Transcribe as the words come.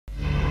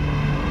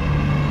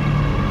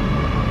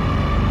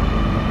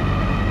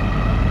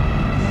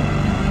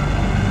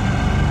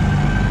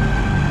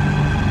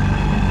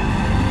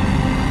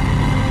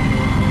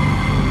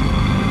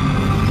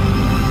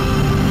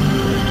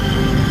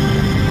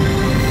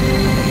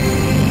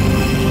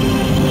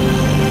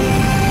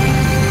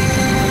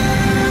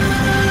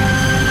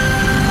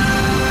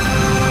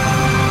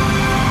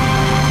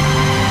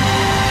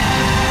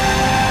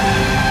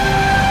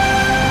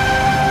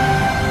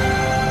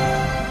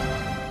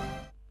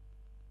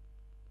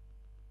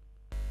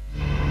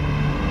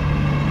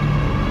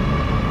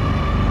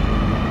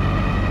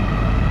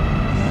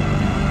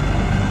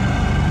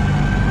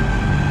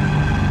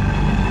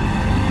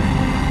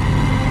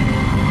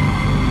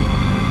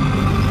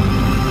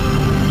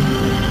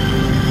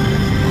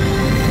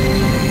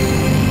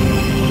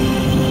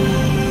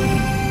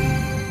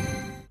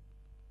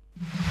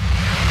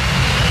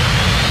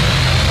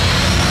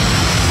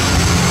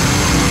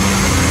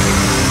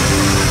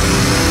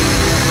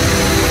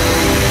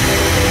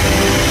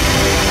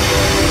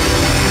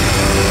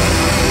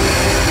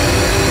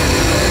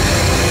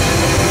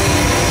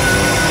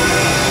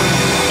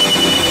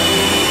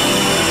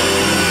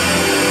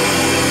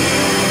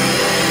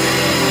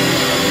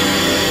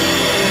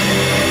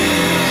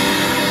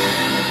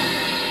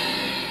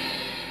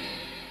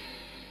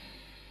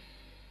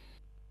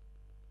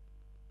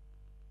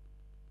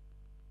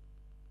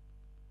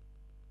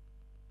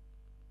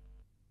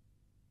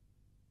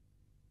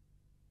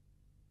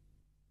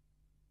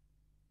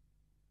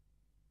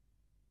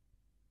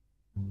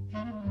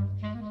Arriba,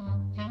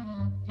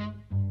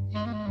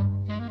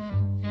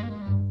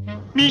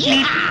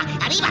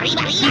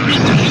 arriba,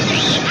 arriba.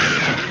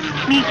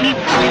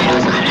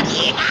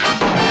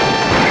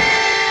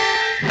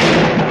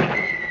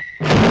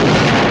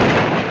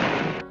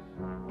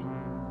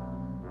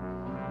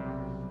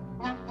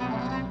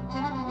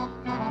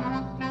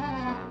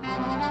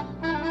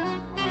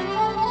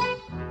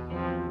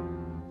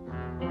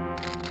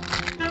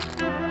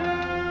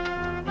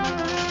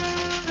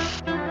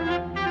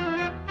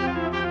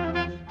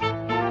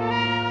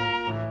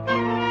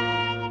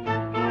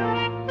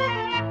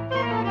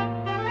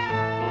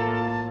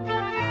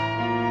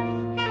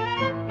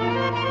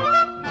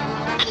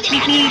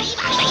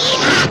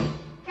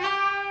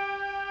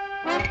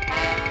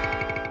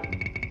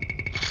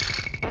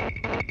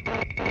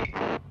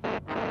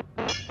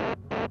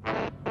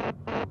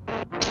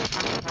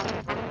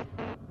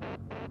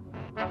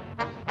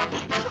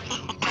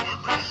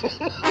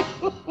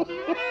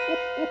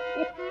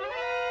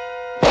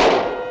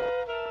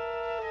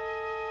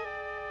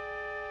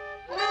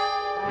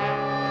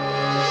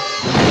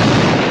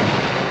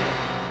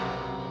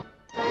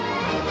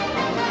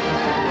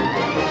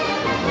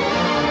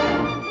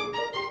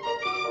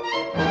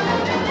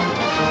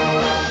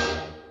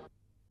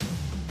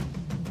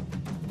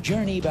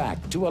 Journey back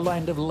to a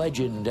land of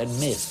legend and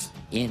myth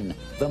in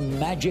The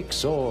Magic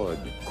Sword,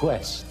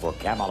 Quest for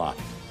Camelot.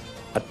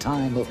 A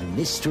time of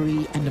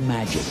mystery and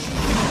magic,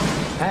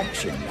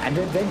 action and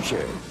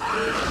adventure,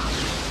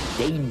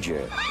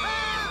 danger,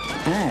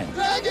 and...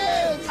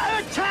 Dragons!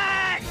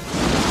 Attack!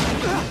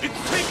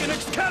 It's taken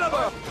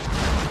Excalibur!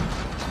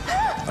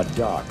 a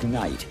dark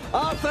night.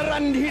 Arthur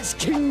and his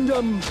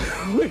kingdom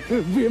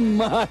will be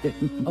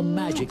mine. A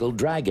magical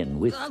dragon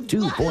with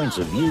 2 points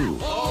of view.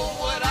 Oh,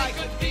 what I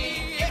could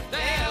be if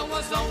there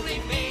was only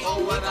me.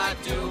 Oh, what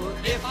I'd do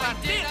if I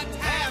didn't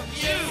have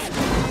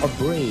you. A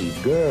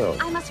brave girl.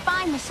 I must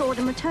find the sword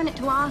and return it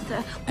to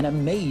Arthur. An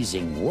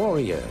amazing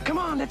warrior. Come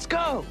on, let's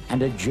go.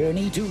 And a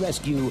journey to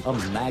rescue a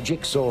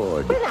magic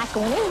sword. We're not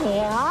going in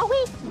there, are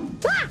we?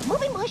 Ah,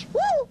 moving bush,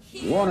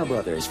 woo! Warner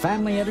Brothers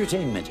Family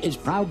Entertainment is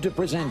proud to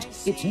present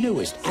its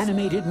newest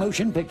animated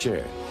motion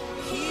picture.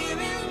 Here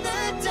in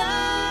the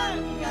dark,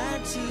 our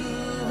 2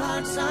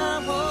 hearts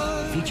are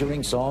one.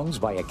 Featuring songs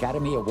by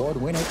Academy Award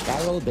winner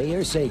Carol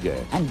Bayer Sager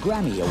and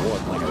Grammy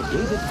Award winner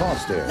David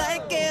Foster.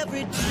 Like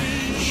every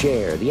tree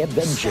Share the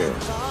adventure.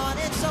 on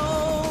its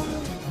own.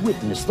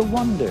 Witness the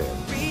wonder.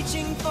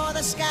 Reaching for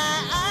the sky,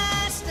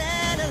 I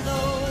stand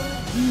alone.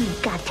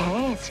 You've got to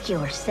ask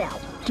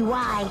yourself, do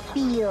I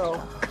feel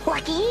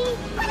clucky?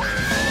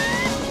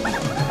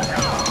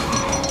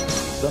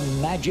 The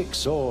Magic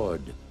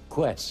Sword,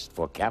 Quest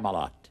for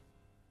Camelot.